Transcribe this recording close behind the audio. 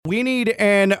we need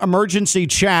an emergency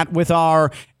chat with our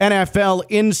NFL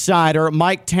insider,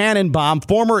 Mike Tannenbaum,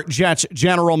 former Jets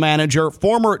general manager,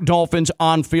 former Dolphins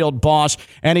on-field boss,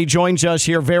 and he joins us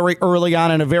here very early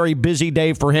on in a very busy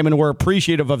day for him, and we're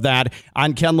appreciative of that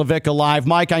on Ken LaVicka Live.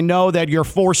 Mike, I know that you're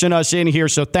forcing us in here,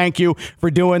 so thank you for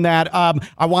doing that.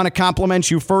 I want to compliment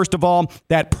you, first of all.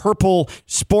 That purple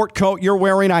sport coat you're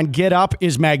wearing on Get Up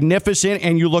is magnificent,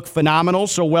 and you look phenomenal,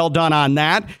 so well done on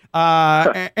that.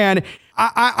 And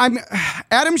I'm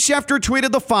Adam Schefter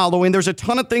tweeted the following. There's a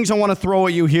ton of things I want to throw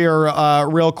at you here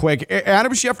real quick.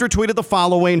 Adam Schefter tweeted the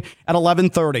following at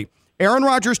 11:30. Aaron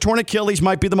Rodgers' torn Achilles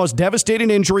might be the most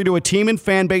devastating injury to a team and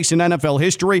fan base in NFL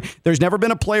history. There's never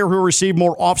been a player who received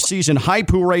more offseason hype,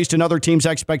 who raised another team's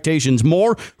expectations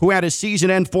more, who had his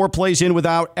season end 4 plays in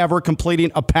without ever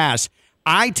completing a pass.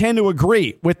 I tend to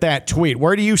agree with that tweet.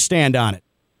 Where do you stand on it?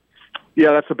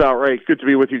 Yeah, that's about right. Good to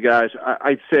be with you guys.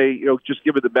 I'd say, just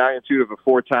given the magnitude of a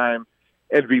 4-time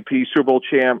MVP Super Bowl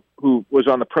champ who was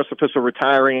on the precipice of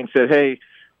retiring and said, hey,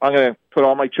 I'm going to put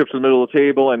all my chips in the middle of the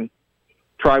table and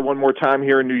try one more time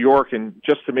here in New York, and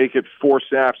just to make it 4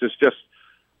 snaps is just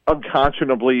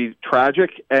unconscionably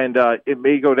tragic, and it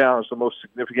may go down as the most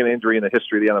significant injury in the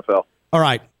history of the NFL. All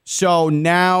right. So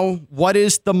now, what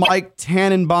is the Mike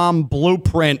Tannenbaum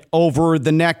blueprint over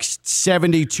the next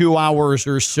 72 hours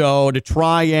or so to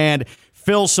try and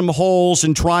fill some holes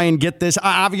and try and get this?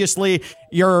 Obviously,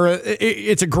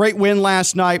 it's a great win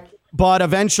last night, but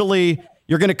eventually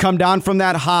you're going to come down from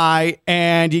that high,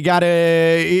 and you got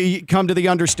to come to the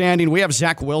understanding we have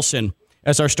Zach Wilson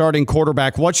as our starting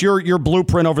quarterback. What's your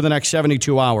blueprint over the next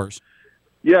 72 hours?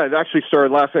 Yeah, it actually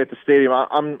started last night at the stadium.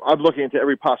 I'm looking into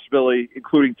every possibility,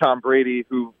 including Tom Brady,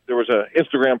 who there was an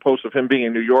Instagram post of him being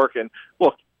in New York. And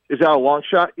look, is that a long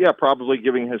shot? Yeah, probably,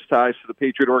 giving his ties to the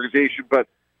Patriot organization. But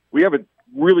we have a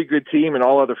really good team in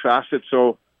all other facets.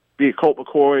 So be it Colt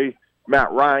McCoy,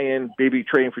 Matt Ryan, maybe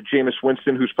trading for Jameis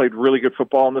Winston, who's played really good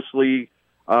football in this league.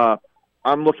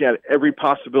 I'm looking at every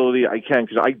possibility I can,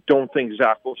 because I don't think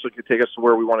Zach Wilson can take us to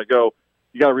where we want to go.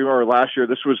 You got to remember last year,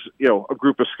 this was a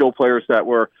group of skill players that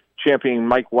were championing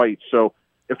Mike White. So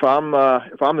if I'm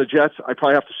the Jets, I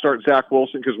probably have to start Zach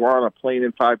Wilson because we're on a plane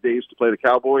in 5 days to play the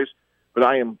Cowboys. But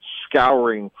I am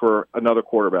scouring for another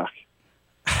quarterback.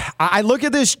 I look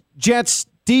at this Jets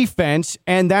defense,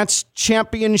 and that's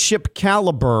championship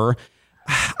caliber.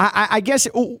 I guess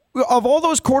of all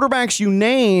those quarterbacks you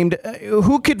named,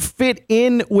 who could fit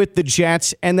in with the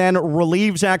Jets and then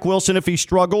relieve Zach Wilson if he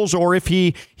struggles, or if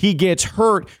he gets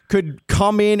hurt, could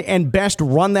come in and best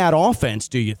run that offense,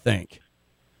 do you think?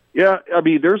 Yeah, I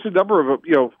mean, there's a number of,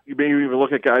 you may even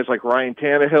look at guys like Ryan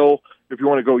Tannehill. If you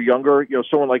want to go younger,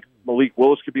 someone like Malik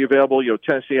Willis could be available.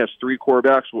 Tennessee has 3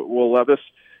 quarterbacks, Will Levis,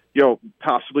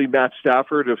 possibly Matt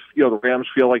Stafford. If, the Rams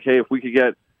feel like, hey, if we could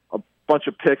get bunch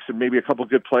of picks and maybe a couple of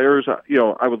good players,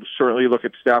 I would certainly look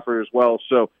at Stafford as well.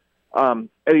 So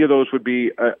any of those would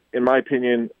be, in my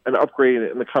opinion, an upgrade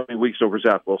in the coming weeks over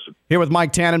Zach Wilson. Here with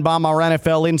Mike Tannenbaum, our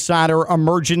NFL insider,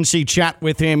 emergency chat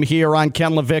with him here on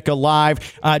Ken LaVicka Live,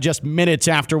 just minutes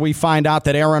after we find out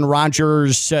that Aaron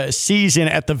Rodgers' season,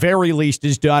 at the very least,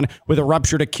 is done with a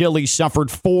ruptured Achilles, suffered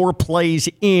 4 plays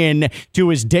in to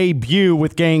his debut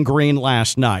with gangrene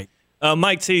last night.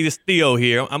 Mike T, this is Theo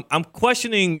here. I'm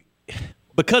questioning,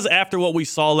 because after what we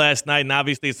saw last night, and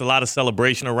obviously it's a lot of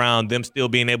celebration around them still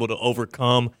being able to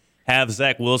overcome, have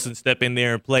Zach Wilson step in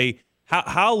there and play,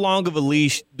 how long of a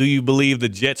leash do you believe the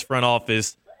Jets front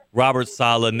office, Robert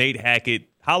Saleh, Nate Hackett,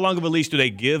 how long of a leash do they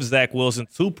give Zach Wilson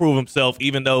to prove himself,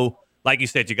 even though, like you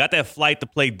said, you got that flight to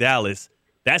play Dallas?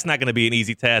 That's not going to be an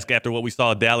easy task after what we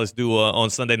saw Dallas do on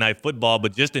Sunday Night Football,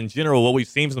 but just in general, what we've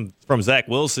seen from Zach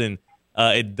Wilson,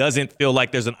 it doesn't feel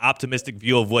like there's an optimistic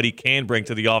view of what he can bring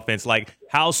to the offense. Like,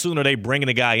 how soon are they bringing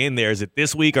a guy in there? Is it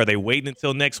this week? Are they waiting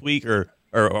until next week? Or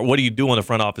what do you do on the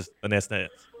front office in that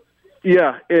stance?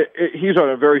 Yeah, he's on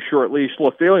a very short leash.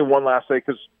 Look, they only won last night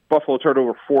because Buffalo turned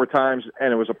over 4 times,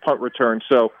 and it was a punt return.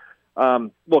 So,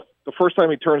 look, the first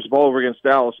time he turns the ball over against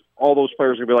Dallas, all those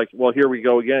players are going to be like, well, here we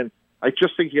go again. I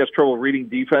just think he has trouble reading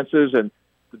defenses, and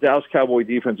the Dallas Cowboy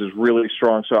defense is really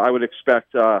strong. So I would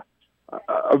expect a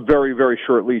very, very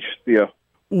short leash, Theo.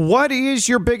 What is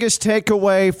your biggest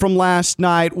takeaway from last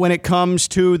night when it comes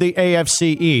to the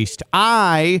AFC East?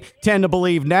 I tend to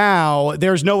believe now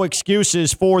there's no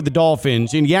excuses for the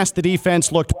Dolphins. And yes, the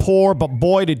defense looked poor, but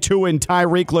boy, did Tua and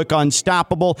Tyreek look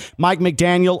unstoppable. Mike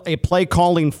McDaniel, a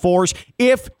play-calling force.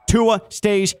 If Tua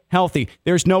stays healthy,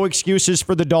 there's no excuses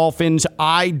for the Dolphins.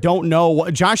 I don't know.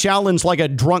 Josh Allen's like a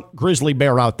drunk grizzly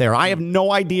bear out there. I have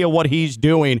no idea what he's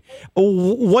doing.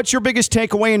 What's your biggest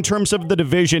takeaway in terms of the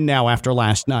division now after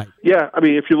last last night. Yeah, I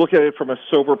mean, if you look at it from a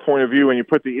sober point of view and you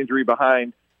put the injury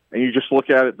behind and you just look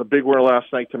at it, the big winner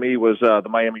last night to me was the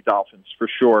Miami Dolphins, for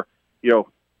sure.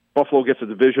 Buffalo gets a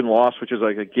division loss, which is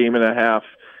like a game and a half.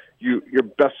 Your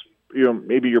best,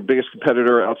 maybe your biggest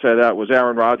competitor outside of that was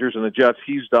Aaron Rodgers and the Jets.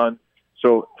 He's done.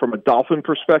 So from a Dolphin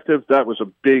perspective, that was a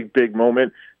big, big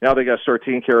moment. Now they got to start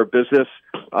taking care of business.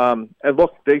 And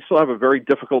look, they still have a very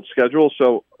difficult schedule,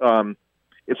 so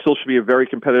it still should be a very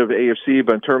competitive AFC.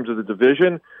 But in terms of the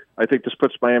division, I think this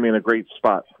puts Miami in a great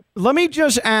spot. Let me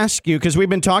just ask you, because we've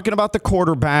been talking about the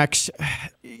quarterbacks.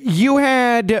 You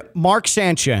had Mark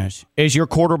Sanchez as your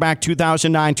quarterback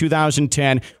 2009,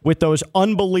 2010 with those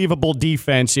unbelievable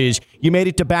defenses. You made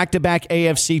it to back-to-back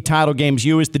AFC title games.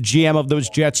 You as the GM of those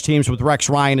Jets teams with Rex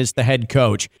Ryan as the head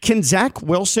coach. Can Zach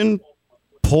Wilson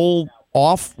pull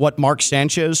off what Mark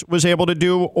Sanchez was able to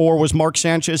do, or was Mark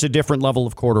Sanchez a different level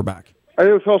of quarterback? I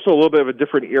think it's also a little bit of a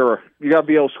different era. You got to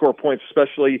be able to score points,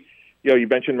 especially, you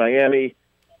mentioned Miami,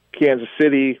 Kansas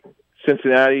City,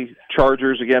 Cincinnati,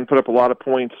 Chargers, again, put up a lot of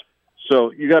points.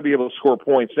 So you got to be able to score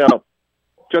points. Now,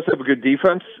 just have a good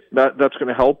defense. That's going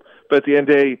to help. But at the end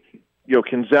of the day,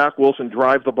 can Zach Wilson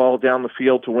drive the ball down the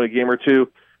field to win a game or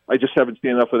two? I just haven't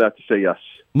seen enough of that to say yes.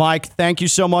 Mike, thank you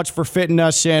so much for fitting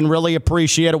us in. Really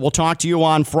appreciate it. We'll talk to you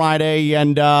on Friday,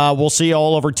 and we'll see you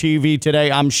all over TV today,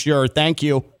 I'm sure. Thank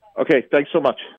you. Okay, thanks so much.